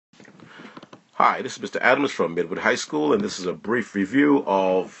Hi, this is Mr. Adams from Midwood High School, and this is a brief review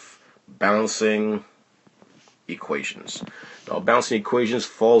of balancing equations. Now, balancing equations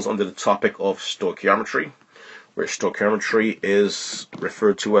falls under the topic of stoichiometry, where stoichiometry is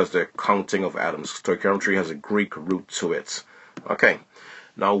referred to as the counting of atoms. Stoichiometry has a Greek root to it. Okay,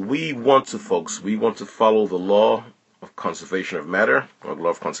 now we want to follow the law of conservation of matter, or the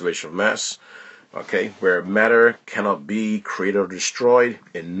law of conservation of mass. Okay, where matter cannot be created or destroyed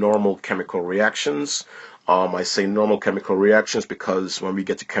in normal chemical reactions. I say normal chemical reactions because when we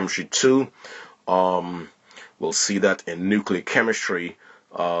get to chemistry 2, we'll see that in nuclear chemistry,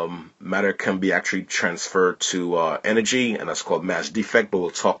 matter can be actually transferred to energy, and that's called mass defect, but we'll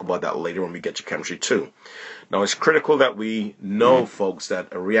talk about that later when we get to chemistry 2. Now, it's critical that we know, folks,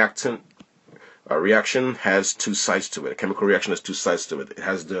 that a reaction has two sides to it. A chemical reaction has two sides to it. It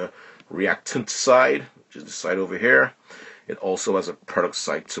has the reactant side, which is the side over here. It also has a product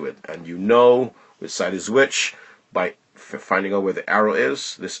side to it, and you know which side is which by finding out where the arrow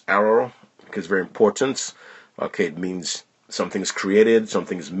is. This arrow is very important. Okay, it means something is created,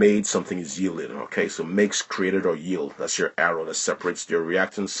 something is made, something is yielded. Okay, so makes, created, or yield. That's your arrow that separates your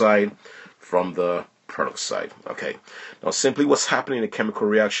reactant side from the product side. Okay, now simply what's happening in a chemical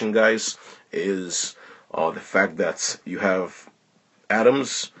reaction, guys, is the fact that you have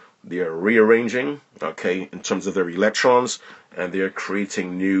atoms. They are rearranging, okay, in terms of their electrons, and they are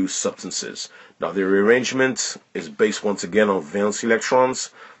creating new substances. Now, the rearrangement is based once again on valence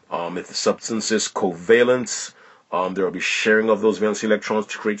electrons. If the substance is covalent, there will be sharing of those valence electrons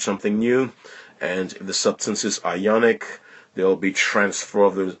to create something new. And if the substance is ionic, there will be transfer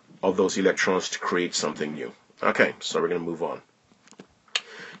of those electrons to create something new. Okay, so we're going to move on.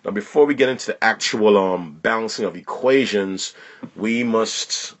 Now, before we get into the actual balancing of equations, we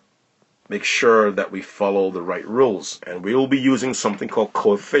must make sure that we follow the right rules, and we will be using something called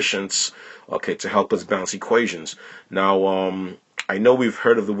coefficients, okay, to help us balance equations. Now, I know we've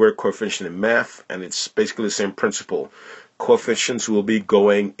heard of the word coefficient in math, and it's basically the same principle. Coefficients will be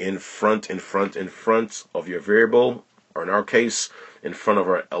going in front of your variable, or in our case, in front of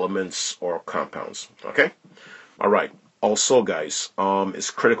our elements or compounds. Okay? All right. Also, guys,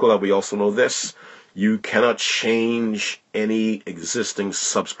 it's critical that we also know this. You cannot change any existing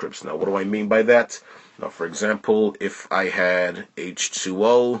subscripts. Now, what do I mean by that? Now, for example, if I had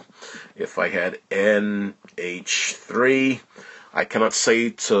H2O, if I had NH3, I cannot say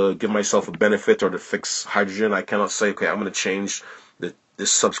to give myself a benefit or to fix hydrogen. I cannot say, okay, I'm going to change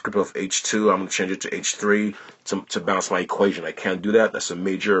this subscript of H2, I'm going to change it to H3 to balance my equation. I can't do that. That's a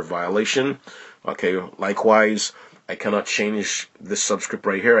major violation. Okay, likewise, I cannot change this subscript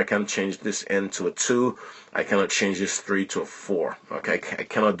right here. I cannot change this N to a 2. I cannot change this 3 to a 4. Okay, I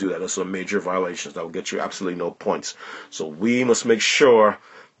cannot do that. That's a major violation. That will get you absolutely no points. So we must make sure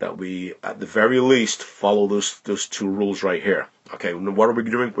that we, at the very least, follow those two rules right here. Okay, what are we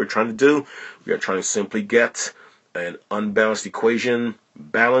doing? We're trying to do? We are trying to simply get an unbalanced equation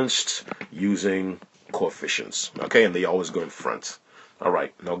balanced using coefficients. Okay, and they always go in front. All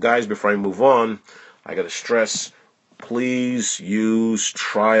right, now guys, before I move on, I got to stress, please use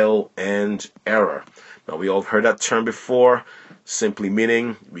trial and error. Now, we all heard that term before, simply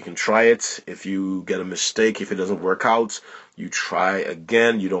meaning we can try it. If you get a mistake, if it doesn't work out, you try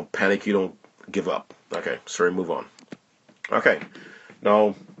again. You don't panic. You don't give up. Okay, so we move on. Okay,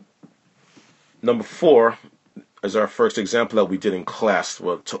 now, number 4 is our first example that we did in class,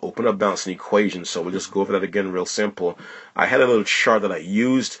 well, to open up balancing equations. So we'll just go over that again real simple. I had a little chart that I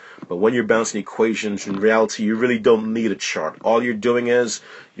used, but when you're balancing equations, in reality, you really don't need a chart. All you're doing is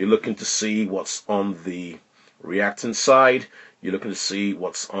you're looking to see what's on the reactant side, you're looking to see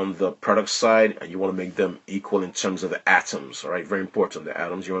what's on the product side, and you want to make them equal in terms of the atoms. All right, very important. The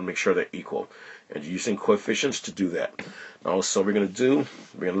atoms, you want to make sure they're equal. And you're using coefficients to do that. Now, so we're going to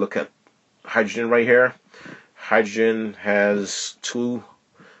look at hydrogen right here. Hydrogen has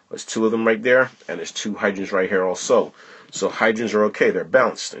there's two of them right there, and there's 2 hydrogens right here also. So hydrogens are okay, they're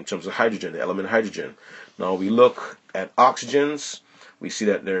balanced in terms of hydrogen, the element hydrogen. Now we look at oxygens, we see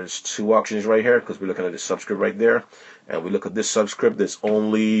that there's 2 oxygens right here because we're looking at the subscript right there. And we look at this subscript, there's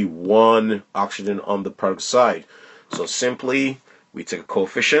only 1 oxygen on the product side. So simply, we take a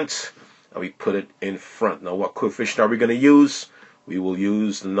coefficient and we put it in front. Now what coefficient are we going to use? We will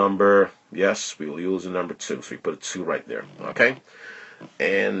use the number, yes, we will use the number 2. So we put a 2 right there, okay?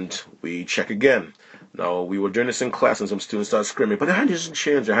 And we check again. Now, we were doing this in class and some students started screaming, but the hydrogens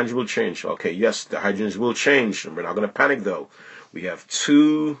change, the hydrogen will change. Okay, yes, the hydrogens will change. And we're not going to panic though. We have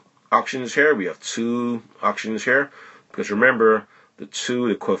 2 oxygens here, we have 2 oxygens here. Because remember, the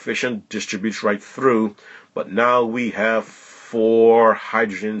coefficient distributes right through. But now we have 4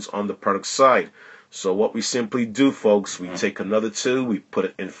 hydrogens on the product side. So what we simply do, folks, we take another 2, we put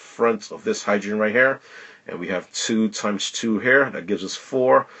it in front of this hydrogen right here, and we have 2 times 2 here, that gives us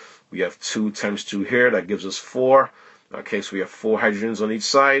 4. We have 2 times 2 here, that gives us 4. Okay, so we have 4 hydrogens on each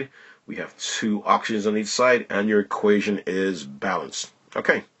side, we have 2 oxygens on each side, and your equation is balanced.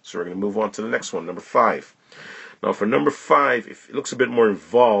 Okay, so we're going to move on to the next one, number 5. Now for number 5, it looks a bit more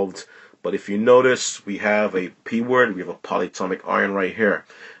involved, but if you notice, we have a P word, we have a polyatomic ion right here.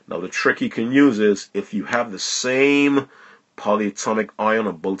 Now the trick you can use is, if you have the same polyatomic ion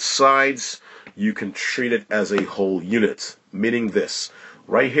on both sides, you can treat it as a whole unit. Meaning this,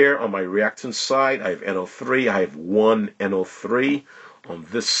 right here on my reactant side, I have NO3, I have 1 NO3. On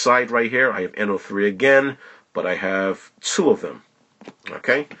this side right here, I have NO3 again, but I have 2 of them.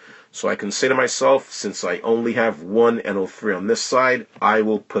 Okay, so I can say to myself, since I only have 1 NO3 on this side, I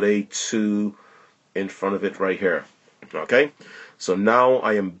will put a 2 in front of it right here. Okay, so now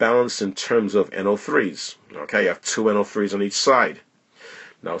I am balanced in terms of NO3s. Okay, I have 2 NO3s on each side.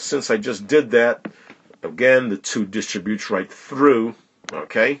 Now since I just did that, again, the 2 distributes right through.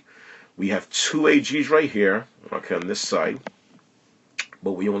 Okay, we have 2 AGs right here, okay, on this side,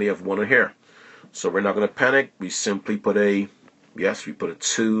 but we only have 1 here. So we're not going to panic. We simply put a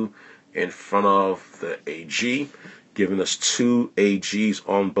 2 in front of the AG, giving us 2 AGs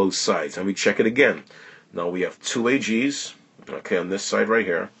on both sides. And we check it again. Now we have 2 AGs, okay, on this side right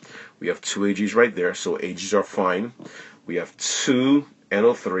here. We have 2 AGs right there, so AGs are fine. We have 2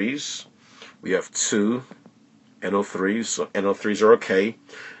 NO3s. We have 2 NO3s, so NO3s are okay.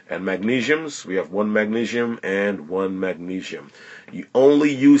 And magnesiums, we have 1 magnesium and 1 magnesium. You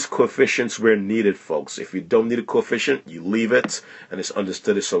only use coefficients where needed, folks. If you don't need a coefficient, you leave it, and it's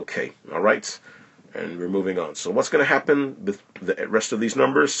understood it's okay. All right? And we're moving on. So what's going to happen with the rest of these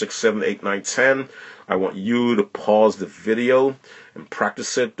numbers, 6, 7, 8, 9, 10? I want you to pause the video and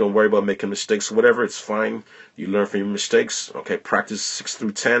practice it. Don't worry about making mistakes or whatever. It's fine. You learn from your mistakes. Okay, practice 6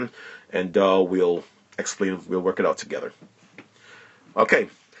 through 10, and we'll work it out together. Okay,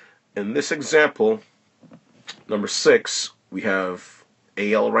 in this example, number 6, we have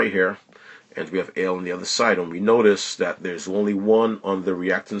Al right here, and we have Al on the other side. And we notice that there's only 1 on the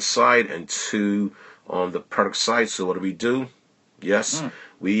reactant side and 2 on the product side. So what do? Yes,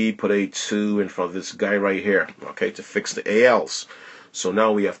 we put a 2 in front of this guy right here, okay, to fix the ALs. So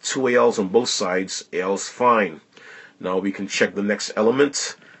now we have 2 ALs on both sides. AL's fine. Now we can check the next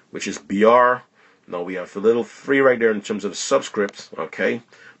element, which is Br. Now we have a little 3 right there in terms of the subscript, okay.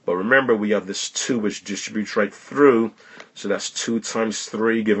 But remember, we have this 2 which distributes right through, so that's 2 times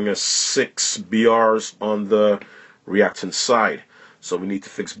 3, giving us 6 BRs on the reactant side. So we need to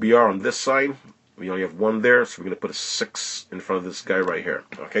fix BR on this side. We only have 1 there, so we're going to put a 6 in front of this guy right here,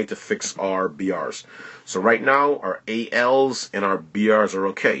 okay, to fix our BRs. So right now, our ALs and our BRs are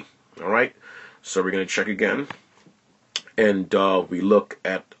okay, all right? So we're going to check again, and we look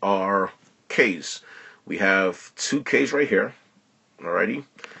at our Ks. We have 2 Ks right here, alrighty,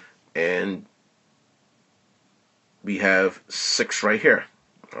 and we have 6 right here,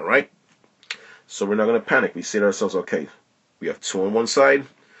 alright? So we're not going to panic. We say to ourselves, okay, we have 2 on one side,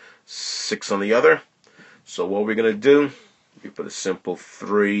 6 on the other. So what we're going to do, we put a simple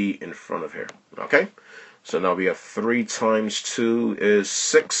 3 in front of here, okay? So now we have 3 times 2 is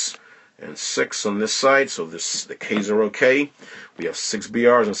 6, and 6 on this side, so the K's are okay. We have 6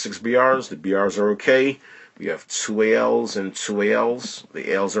 BRs and 6 BRs, the BRs are okay. We have 2 ALs and 2 ALs,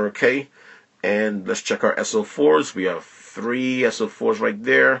 the ALs are okay. And let's check our SO4s. We have 3 SO4s right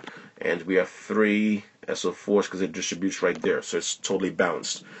there, and we have 3 SO4s because it distributes right there, so it's totally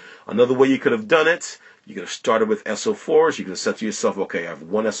balanced. Another way you could have done it, you could have started with SO4s. You could have said to yourself, okay, I have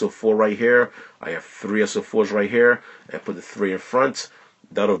 1 SO4 right here, I have 3 SO4s right here, and put the 3 in front.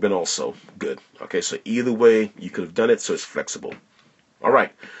 That would have been also good. Okay, so either way you could have done it, so it's flexible. All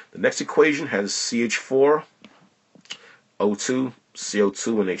right, the next equation has CH4, O2,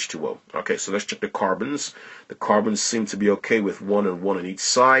 CO2, and H2O. Okay, so let's check the carbons. The carbons seem to be okay with 1 and 1 on each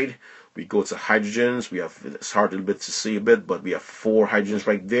side. We go to hydrogens. We have, it's hard a little bit to see a bit, but we have 4 hydrogens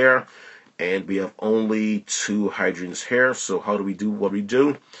right there, and we have only 2 hydrogens here. So how do we do what we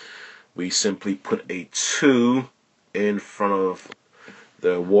do? We simply put a 2 in front of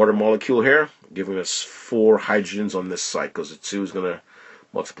the water molecule here, giving us 4 hydrogens on this side, because the 2 is going to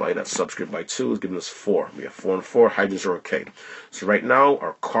multiply that subscript by 2, is giving us 4. We have 4 and 4. Hydrogens are okay. So right now,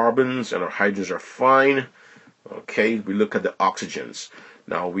 our carbons and our hydrogens are fine. Okay, we look at the oxygens.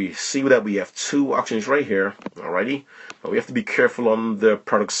 Now we see that we have 2 oxygens right here, alrighty. But we have to be careful on the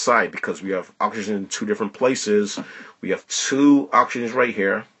product side because we have oxygen in 2 different places. We have 2 oxygens right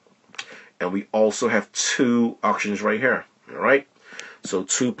here, and we also have 2 oxygens right here. All right. So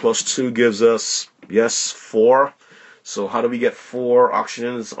 2 plus 2 gives us, yes, 4. So how do we get 4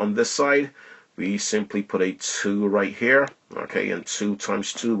 oxygens on this side? We simply put a 2 right here, okay, and 2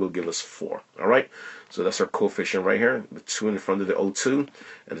 times 2 will give us 4, all right? So that's our coefficient right here, the 2 in front of the O2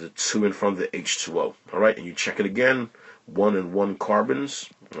 and the 2 in front of the H2O, all right? And you check it again, 1 and 1 carbons,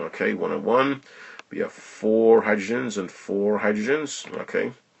 okay, 1 and 1. We have 4 hydrogens and 4 hydrogens,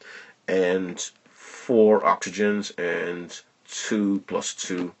 okay, and 4 oxygens and 2 plus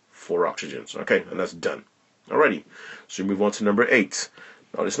 2, 4 oxygens, okay, and that's done. Alrighty, so we move on to number 8.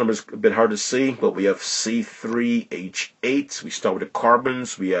 Now this number is a bit hard to see, but we have C3H8. We start with the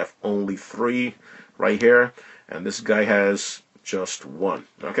carbons. We have only 3 right here, and this guy has just 1.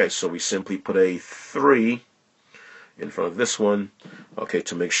 Okay, so we simply put a 3 in front of this one, okay,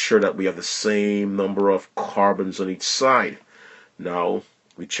 to make sure that we have the same number of carbons on each side. Now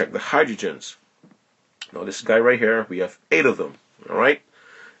we check the hydrogens. Now this guy right here, we have 8 of them, all right?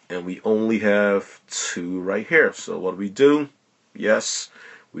 And we only have 2 right here. So what do we do? Yes,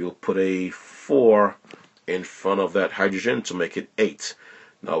 we'll put a 4 in front of that hydrogen to make it 8.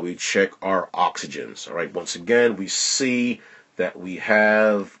 Now we check our oxygens. All right, once again, we see that we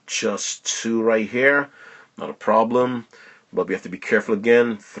have just 2 right here. Not a problem, but we have to be careful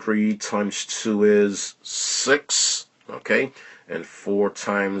again. 3 times 2 is 6, okay? And 4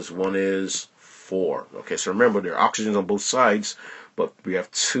 times 1 is 4. Okay, so remember, there are oxygens on both sides, but we have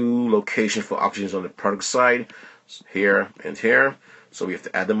 2 locations for oxygens on the product side, here and here. So we have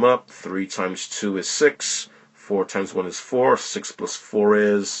to add them up. 3 times 2 is 6. 4 times 1 is 4. 6 plus 4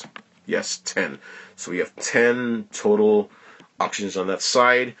 is, yes, 10. So we have 10 total oxygens on that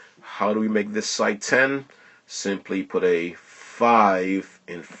side. How do we make this side 10? Simply put a 5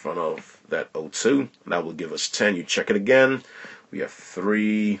 in front of that O2. That will give us 10. You check it again. We have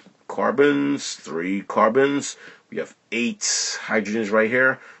 3 carbons, 3 carbons. We have 8 hydrogens right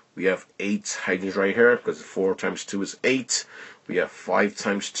here. We have 8 hydrogens right here because 4 times 2 is 8. We have 5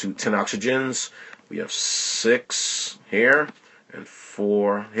 times 2, 10 oxygens. We have 6 here and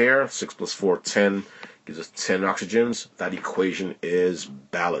 4 here. 6 plus 4, 10 gives us 10 oxygens. That equation is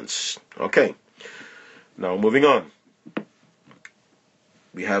balanced. Okay, now moving on.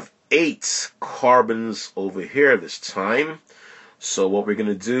 We have 8 carbons over here this time. So what we're going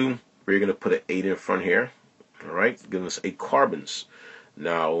to do, we're going to put an 8 in front here. All right, giving us 8 carbons.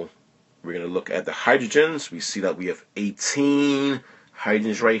 Now, we're going to look at the hydrogens. We see that we have 18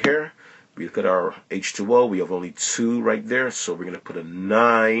 hydrogens right here. We look at our H2O. We have only 2 right there. So we're going to put a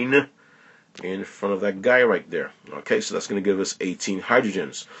 9 in front of that guy right there. Okay, so that's going to give us 18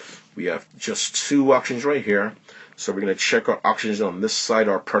 hydrogens. We have just 2 oxygens right here. So we're going to check our oxygens on this side,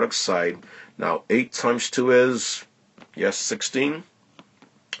 our product side. Now, 8 times 2 is, yes, 16.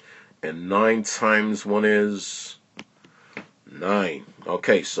 And 9 times 1 is 9.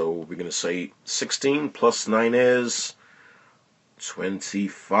 Okay, so we're going to say 16 plus 9 is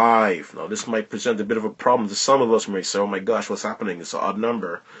 25. Now, this might present a bit of a problem to some of us. We may say, oh my gosh, what's happening? It's an odd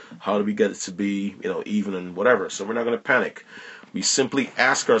number. How do we get it to be, even and whatever? So we're not going to panic. We simply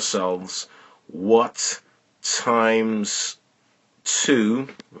ask ourselves, what times 2,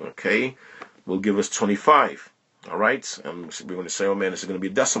 okay, will give us 25? All right, we're going to say, oh man, this is going to be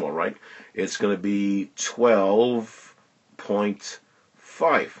a decimal, right? It's going to be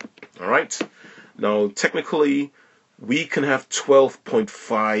 12.5. All right. Now, technically, we can have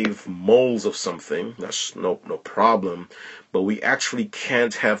 12.5 moles of something. That's no problem. But we actually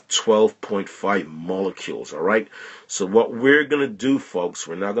can't have 12.5 molecules. All right. So what we're going to do, folks,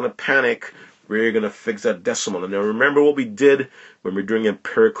 we're not going to panic. We're going to fix that decimal. And now remember what we did when we're doing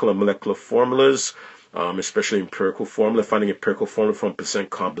empirical and molecular formulas. Especially empirical formula, finding empirical formula from percent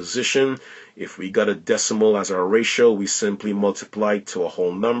composition. If we got a decimal as our ratio, we simply multiply to a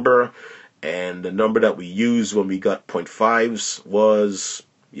whole number. And the number that we used when we got 0.5s was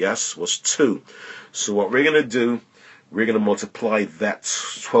 2. So what we're going to do, we're going to multiply that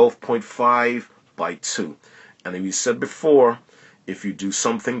 12.5 by 2. And as we said before, if you do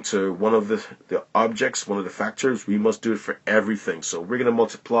something to one of the objects, one of the factors, we must do it for everything. So we're going to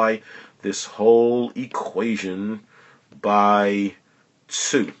multiply this whole equation by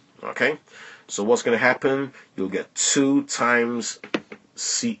 2. Okay? So what's going to happen? You'll get 2 times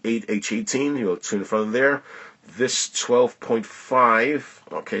C8H18. You'll have 2 in front of there. This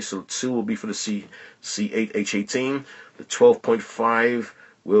 12.5. Okay, so 2 will be for the C8H18. The 12.5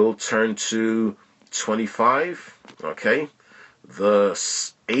 will turn to 25. Okay? The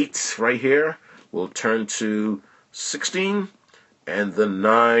 8 right here will turn to 16, and the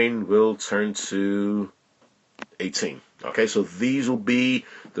 9 will turn to 18. Okay, so these will be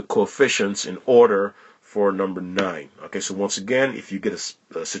the coefficients in order for number 9. Okay, so once again, if you get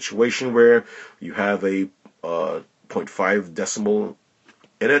a situation where you have a 0.5 decimal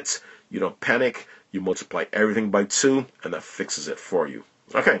in it, you don't panic. You multiply everything by 2, and that fixes it for you.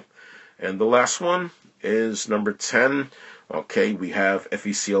 Okay, and the last one is number 10. Okay, we have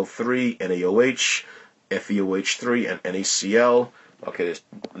FeCl3, NaOH, FeOH3, and NaCl. Okay, there's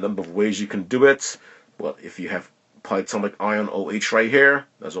a number of ways you can do it. Well, if you have polyatomic ion OH right here,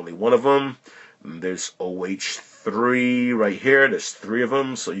 there's only one of them. And there's OH3 right here. There's 3 of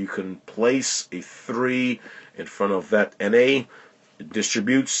them, so you can place a 3 in front of that Na. It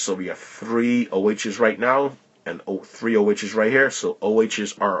distributes, so we have 3 OHs right now, and 3 OHs right here, so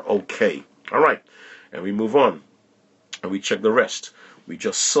OHs are okay. Alright, and we move on, and we check the rest. We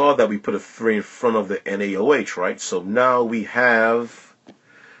just saw that we put a 3 in front of the NaOH, right? So now we have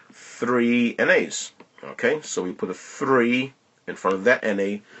 3 NAs. Okay, so we put a 3 in front of that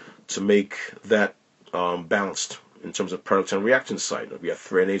Na to make that balanced in terms of product and reaction side. We have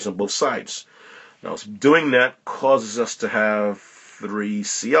 3 NAs on both sides. Now, doing that causes us to have 3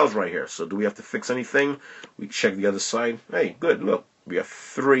 Cl's right here. So do we have to fix anything? We check the other side. Hey, good, look. We have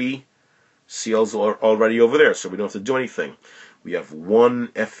 3 Cl's already over there, so we don't have to do anything. We have 1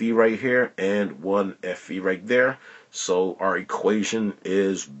 Fe right here and 1 Fe right there. So our equation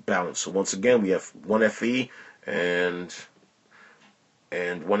is balanced. So once again, we have 1 Fe and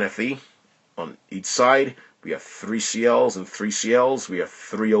 1 Fe on each side. We have 3 Cl's and 3 Cl's. We have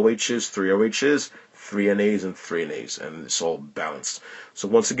 3 OHs, 3 OHs, 3 NAs, and 3 NAs. And it's all balanced. So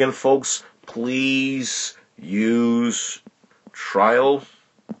once again, folks, please use trial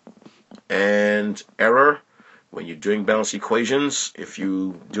and error when you're doing balanced equations. If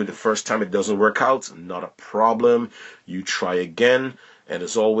you do it the first time, it doesn't work out, not a problem. You try again. And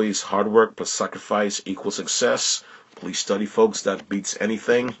as always, hard work plus sacrifice equals success. Please study, folks. That beats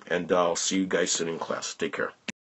anything. And I'll see you guys soon in class. Take care.